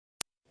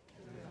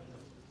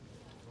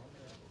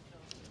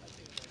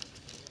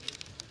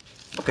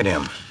Look at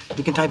him.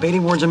 He can type 80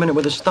 words a minute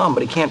with his thumb,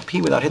 but he can't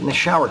pee without hitting the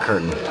shower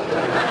curtain.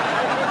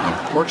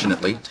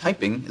 Unfortunately,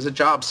 typing is a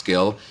job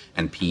skill,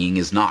 and peeing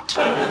is not.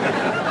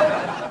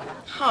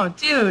 Oh,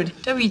 dude,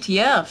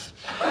 WTF.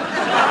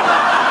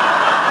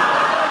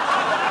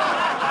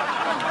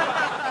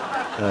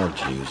 Oh,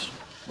 jeez.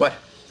 What?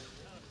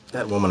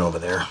 That woman over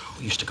there,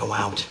 we used to go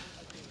out.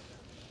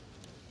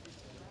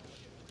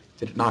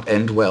 Did it not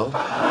end well?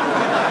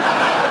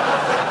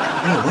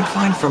 Hey, it went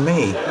fine for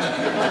me.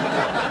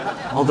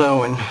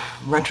 Although, in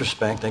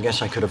retrospect, I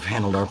guess I could have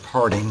handled our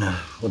parting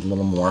with a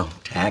little more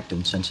tact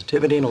and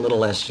sensitivity and a little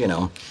less,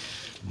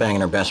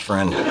 banging her best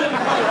friend.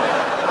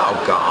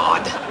 Oh,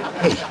 God.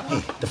 Hey,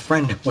 the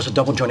friend was a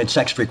double-jointed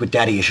sex freak with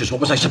daddy issues. What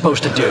was I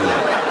supposed to do?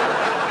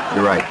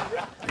 You're right.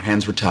 Your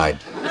hands were tied.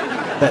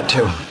 That,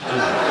 too.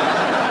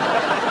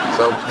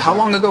 So, how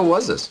long ago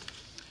was this?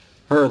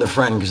 Her, the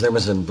friend, because there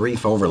was a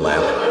brief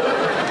overlap.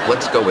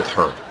 Let's go with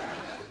her.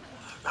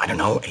 I don't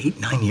know, 8,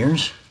 9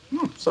 years?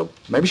 So,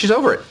 maybe she's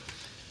over it.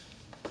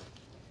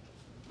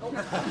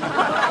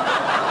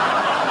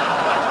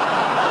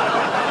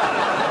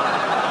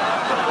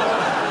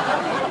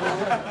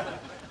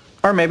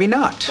 Or maybe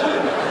not.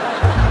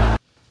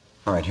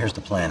 All right, here's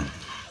the plan.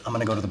 I'm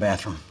gonna go to the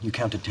bathroom. You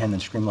count to 10, then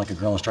scream like a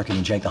girl and start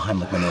giving Jake the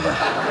Heimlich maneuver.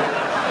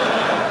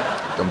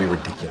 Don't be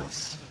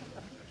ridiculous.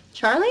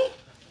 Charlie?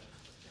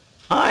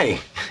 Hi.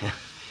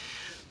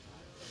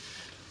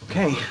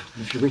 Okay,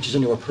 if she reaches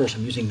into her purse,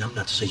 I'm using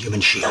numbnuts as a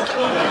human shield.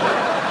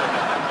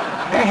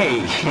 Hey,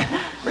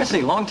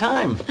 Rissy, long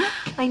time.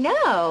 I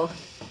know.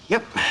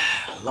 Yep,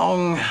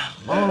 long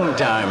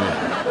time.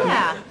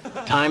 Yeah,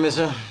 Time is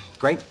a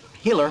great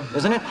healer,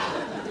 isn't it?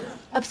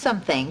 of some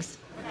things.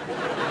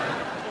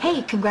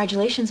 Hey,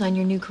 congratulations on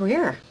your new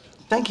career.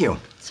 Thank you.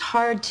 It's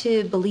hard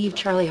to believe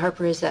Charlie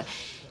Harper is a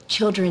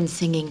children's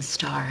singing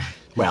star.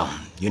 Well,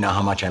 you know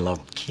how much I love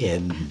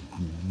Kid.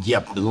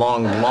 Yep,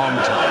 long time.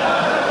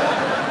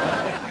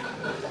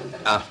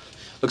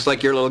 Looks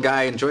like your little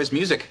guy enjoys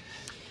music.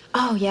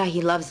 Oh, yeah,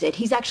 he loves it.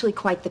 He's actually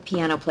quite the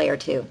piano player,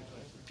 too.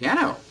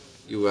 Piano.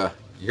 You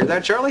hear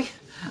that, Charlie?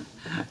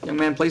 Young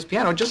man plays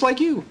piano just like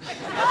you.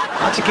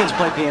 Lots of kids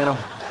play piano.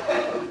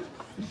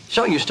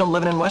 So, you still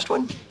living in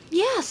Westwood?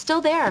 Yeah, still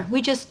there.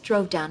 We just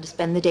drove down to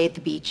spend the day at the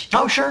beach.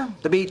 Oh, sure,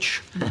 the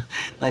beach.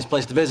 Nice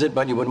place to visit,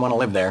 but you wouldn't want to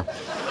live there.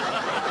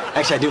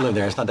 Actually, I do live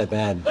there. It's not that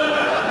bad.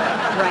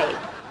 Right.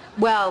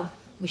 Well,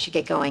 we should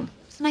get going.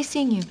 It's nice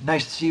seeing you.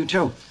 Nice to see you,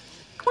 too.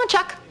 Come on,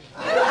 Chuck.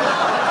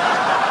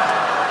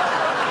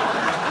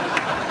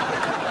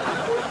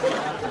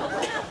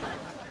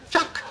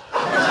 Chuck.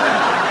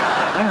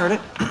 I heard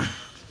it.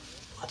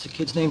 Lots of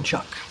kids named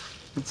Chuck.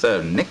 It's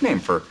a nickname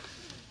for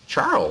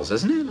Charles,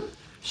 isn't it?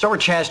 So are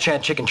Chaz,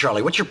 Chad, Chick, and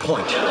Charlie. What's your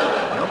point?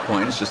 No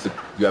point. It's just that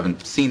you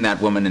haven't seen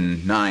that woman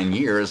in 9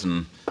 years,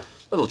 and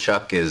little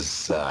Chuck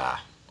is, well,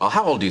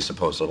 how old do you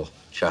suppose little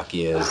Chuck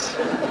is?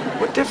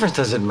 What difference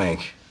does it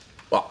make?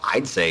 Well,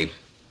 I'd say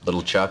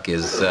little Chuck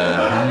is,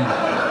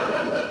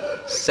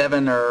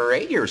 7 or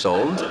 8 years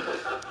old,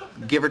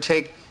 give or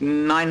take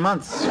 9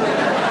 months.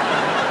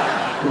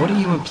 What are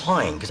you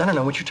implying? Because I don't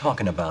know what you're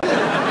talking about.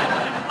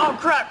 Oh,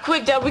 crap.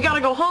 Quick, Dad, we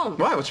gotta go home.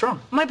 Why? What's wrong?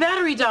 My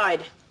battery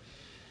died.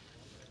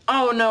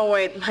 Oh, no,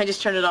 wait. I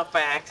just turned it off by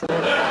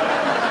accident.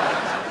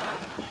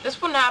 This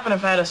wouldn't happen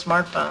if I had a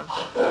smartphone.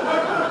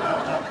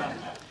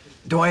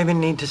 Do I even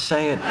need to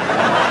say it?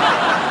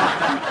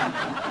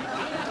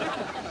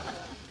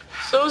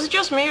 So is it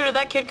just me, or did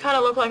that kid kind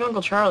of look like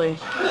Uncle Charlie?